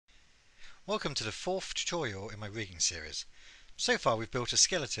Welcome to the fourth tutorial in my rigging series. So far we've built a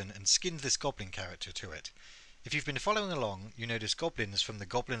skeleton and skinned this goblin character to it. If you've been following along, you know this goblin is from the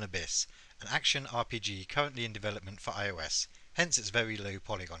Goblin Abyss, an action RPG currently in development for iOS, hence its very low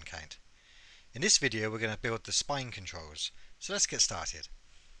polygon count. In this video we're going to build the spine controls, so let's get started.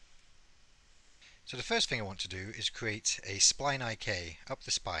 So the first thing I want to do is create a spline IK up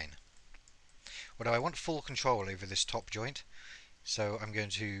the spine. Well, I want full control over this top joint, so I'm going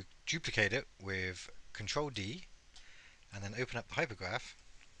to duplicate it with Control D and then open up the hypergraph,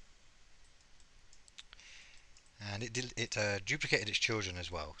 and it duplicated its children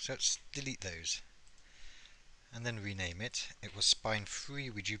as well, so let's delete those and then rename it. It was spine 3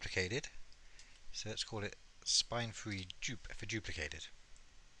 we duplicated, so let's call it spine 3 for duplicated.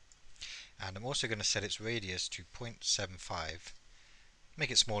 And I'm also going to set its radius to 0.75, make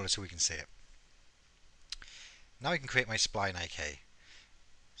it smaller so we can see it. Now I can create my spline IK.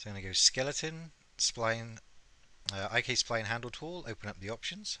 So I'm going to go skeleton, spline, IK spline handle tool, open up the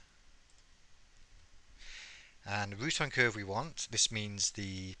options. And root on curve we want. This means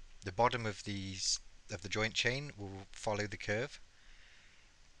the bottom of the joint chain will follow the curve.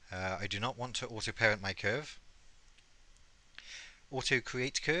 I do not want to auto parent my curve. Auto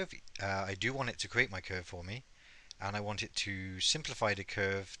create curve, I do want it to create my curve for me, and I want it to simplify the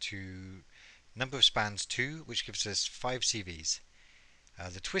curve to number of spans 2, which gives us 5 CVs.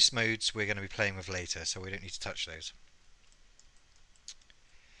 The twist modes we're going to be playing with later, so we don't need to touch those.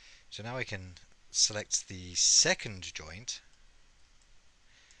 So now I can select the second joint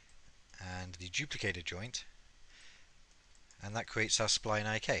and the duplicated joint, and that creates our spline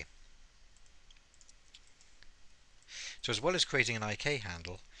IK. So as well as creating an IK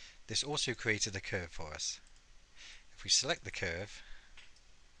handle, this also created a curve for us. If we select the curve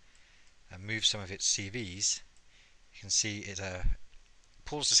and move some of its CVs, you can see it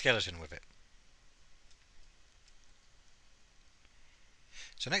pulls the skeleton with it.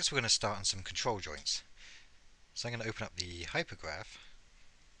 So next we're going to start on some control joints. So I'm going to open up the hypergraph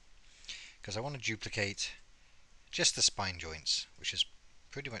because I want to duplicate just the spine joints, which is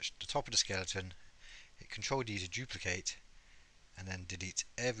pretty much the top of the skeleton. Hit Control D to duplicate and then delete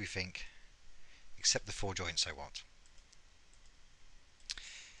everything except the 4 joints I want.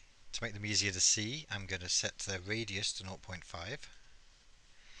 To make them easier to see, I'm going to set their radius to 0.5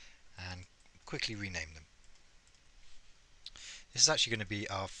 and quickly rename them. This is actually going to be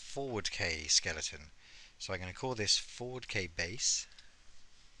our forward K skeleton, so I'm going to call this forward K base,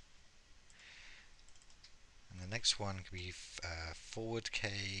 and the next one can be forward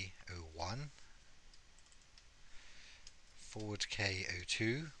K01, forward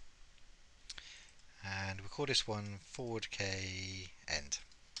K02, and we'll call this one forward K end.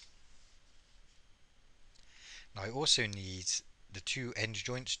 Now I also need the 2 end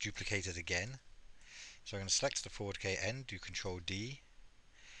joints duplicated again, so I'm going to select the forward K end, do Control D,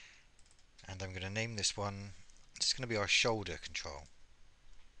 and I'm going to name this one, this is going to be our shoulder control,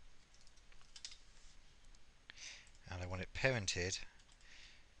 and I want it parented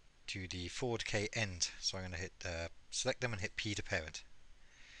to the forward K end, so I'm going to hit select them and hit P to parent.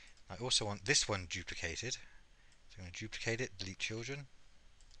 I also want this one duplicated, so I'm going to duplicate it, delete children,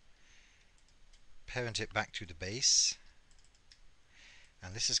 parent it back to the base,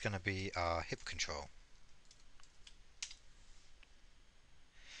 and this is going to be our hip control.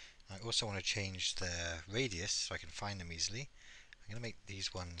 I also want to change their radius so I can find them easily. I'm going to make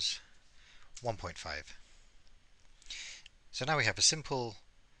these ones 1.5. So now we have a simple,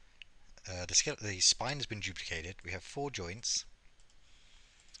 the spine has been duplicated, we have 4 joints,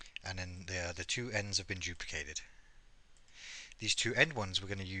 and then the 2 ends have been duplicated. These 2 end ones we're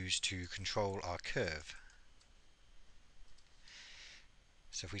going to use to control our curve.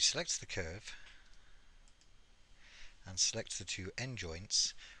 So if we select the curve and select the 2 end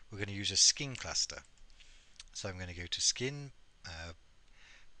joints, we're going to use a skin cluster. So I'm going to go to skin,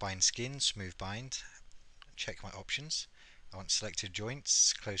 bind skin, smooth bind, check my options. I want selected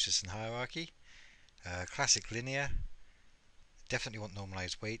joints, closest in hierarchy, classic linear, definitely want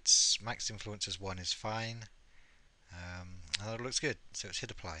normalized weights, max influences 1 is fine, and that looks good, so let's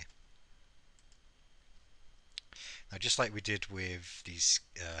hit apply. Now just like we did with these,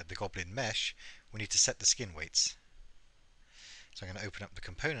 the goblin mesh, we need to set the skin weights. So I'm going to open up the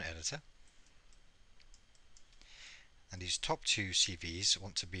component editor, and these top 2 CVs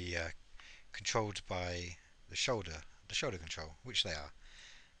want to be controlled by the shoulder control, which they are,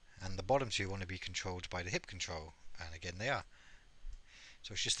 and the bottom 2 want to be controlled by the hip control, and again they are.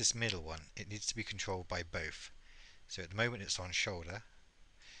 So it's just this middle one, it needs to be controlled by both. So at the moment it's on shoulder,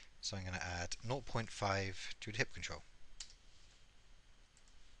 so I'm going to add 0.5 to the hip control.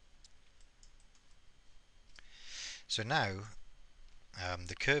 So now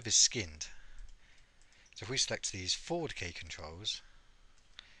the curve is skinned. So if we select these forward K controls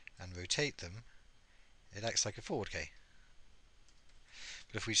and rotate them, it acts like a forward K.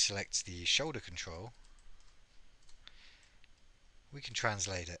 But if we select the shoulder control, we can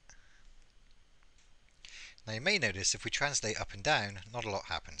translate it. Now you may notice if we translate up and down, not a lot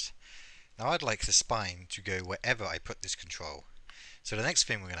happens. Now I'd like the spine to go wherever I put this control. So the next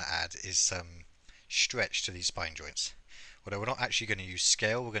thing we're going to add is some stretch to these spine joints. Although we're not actually going to use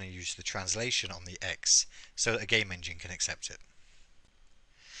scale, we're going to use the translation on the X so that a game engine can accept it.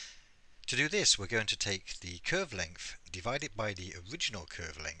 To do this, we're going to take the curve length, divide it by the original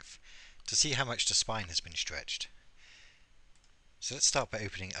curve length to see how much the spine has been stretched. So let's start by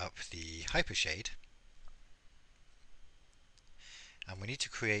opening up the Hypershade, and we need to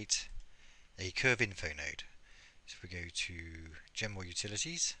create a curve info node. So if we go to General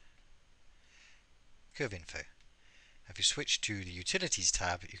Utilities, Curve Info. If you switch to the Utilities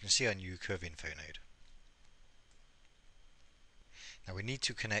tab, you can see our new curve info node. Now we need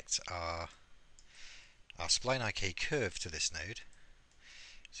to connect our spline IK curve to this node.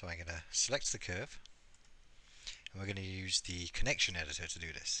 So I'm going to select the curve, and we're going to use the connection editor to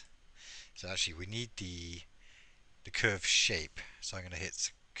do this. So actually we need the curve shape. So I'm going to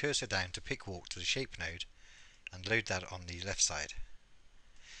hit cursor down to pick walk to the shape node and load that on the left side.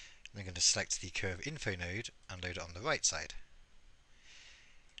 I'm going to select the curve info node and load it on the right side.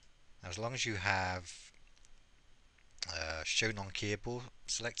 Now as long as you have shown on keyboard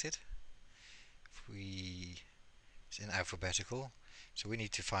selected, it's in alphabetical, so we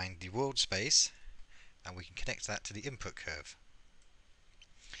need to find the world space and we can connect that to the input curve.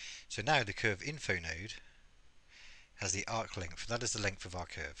 So now the curve info node has the arc length, that is the length of our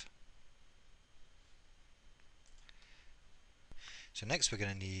curve. So next we're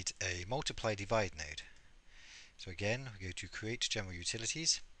going to need a multiply divide node. So again we go to create general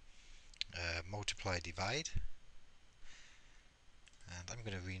utilities, multiply divide, and I'm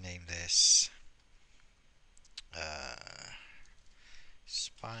going to rename this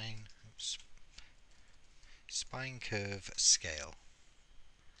spine curve scale.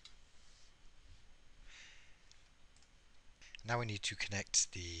 Now we need to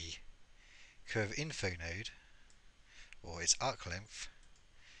connect the curve info node, or its arc length,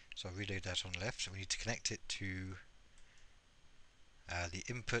 so I'll reload that on the left. So we need to connect it to the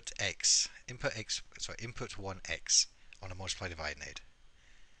input 1x on a multiply divide node.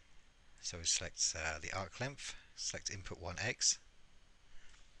 So we select the arc length, select input 1x,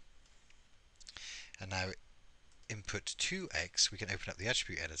 and now input 2x, we can open up the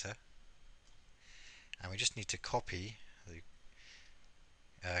attribute editor, and we just need to copy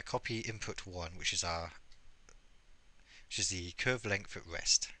input 1, which is the curve length at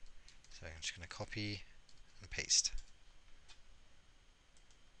rest. So I'm just going to copy and paste.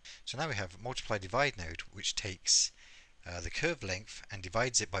 So now we have a multiply divide node which takes the curve length and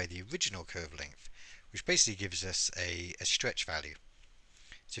divides it by the original curve length, which basically gives us a stretch value.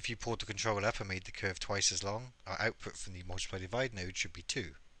 So if you pulled the control up and made the curve twice as long, our output from the multiply divide node should be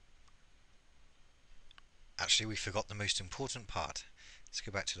 2. Actually, we forgot the most important part. Let's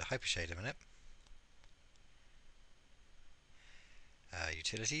go back to the Hypershade a minute.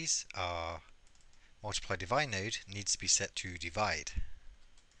 Utilities, our multiply divide node needs to be set to divide.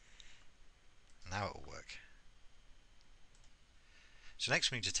 Now it will work. So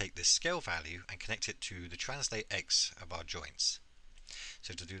next we need to take this scale value and connect it to the translate X of our joints.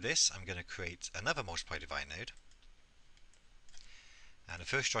 So to do this, I'm going to create another multiply divide node. And the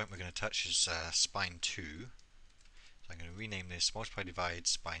first joint we're going to touch is spine 2. So I'm going to rename this multiply divide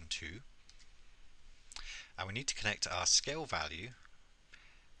spine 2. And we need to connect our scale value.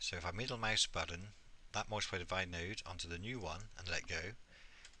 So if I middle mouse button that multiply divide node onto the new one and let go,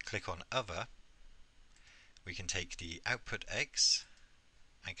 click on other, we can take the output X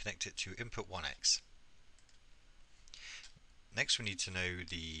and connect it to input 1x. Next we need to know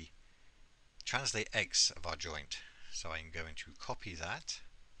the translate X of our joint. So I'm going to copy that,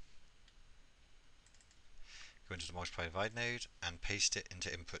 go into the multiply divide node and paste it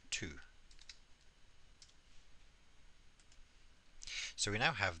into input 2. So we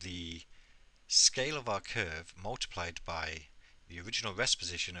now have the scale of our curve multiplied by the original rest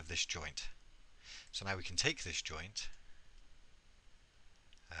position of this joint. So now we can take this joint,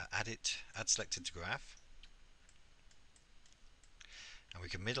 add selected to graph, and we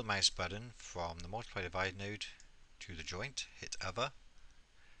can middle mouse button from the multiply divide node to the joint, hit other,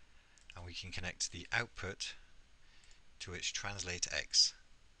 and we can connect the output to its translate X.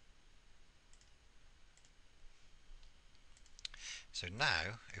 So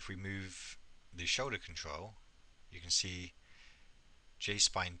now if we move the shoulder control you can see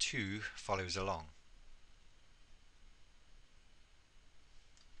J-spine 2 follows along.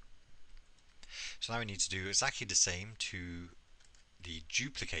 So now we need to do exactly the same to the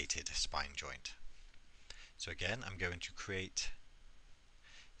duplicated spine joint. So again, I'm going to create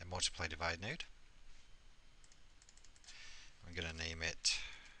a multiply divide node. I'm going to name it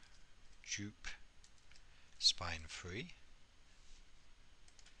dupe spine 3.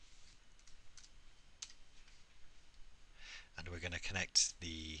 And we're going to connect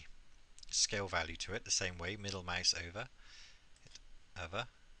the scale value to it the same way, middle mouse over, hit other,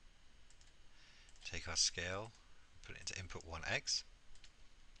 take our scale, put it into input 1x,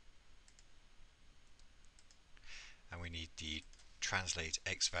 and we need the translate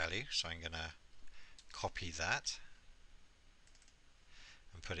x value, so I'm going to copy that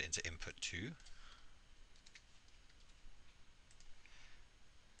and put it into input 2.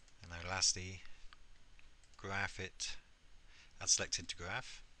 And now lastly, graph it, add selected to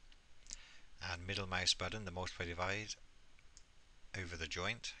graph, and middle mouse button, the multiply divide, over the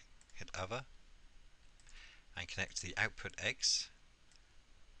joint, hit other, and connect the output x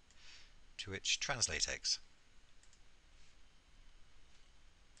to its translate x.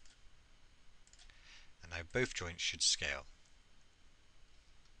 And now both joints should scale.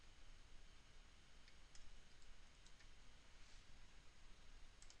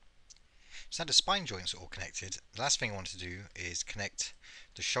 So now the spine joints are all connected, the last thing I want to do is connect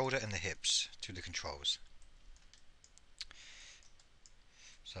the shoulder and the hips to the controls.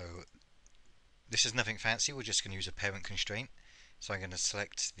 So this is nothing fancy, we're just going to use a parent constraint. So I'm going to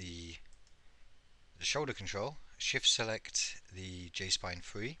select the shoulder control, shift select the J-spine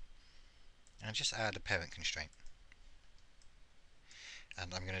 3, and just add a parent constraint.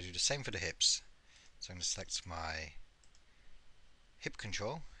 And I'm going to do the same for the hips. So I'm going to select my hip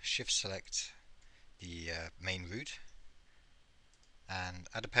control, shift select the main root, and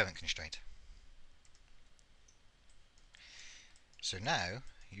add a parent constraint. So now,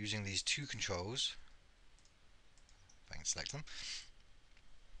 using these two controls, if I can select them,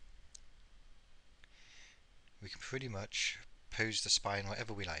 we can pretty much pose the spine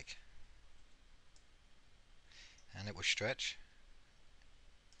whatever we like. And it will stretch.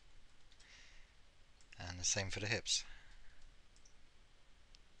 And the same for the hips.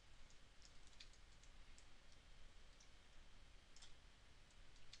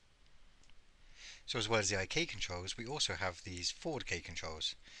 So as well as the IK controls, we also have these forward K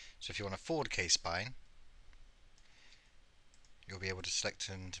controls. So if you want a forward K spine, you'll be able to select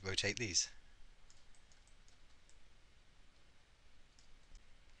and rotate these.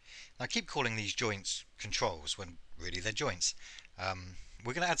 Now I keep calling these joints controls when really they're joints.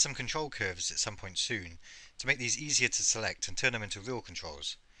 We're going to add some control curves at some point soon to make these easier to select and turn them into real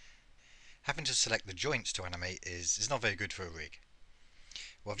controls. Having to select the joints to animate is not very good for a rig.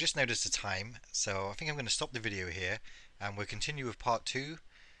 Well, I've just noticed the time, so I think I'm going to stop the video here and we'll continue with part 2,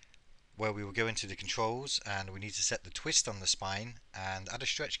 where we will go into the controls and we need to set the twist on the spine and add a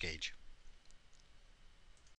stretch gauge.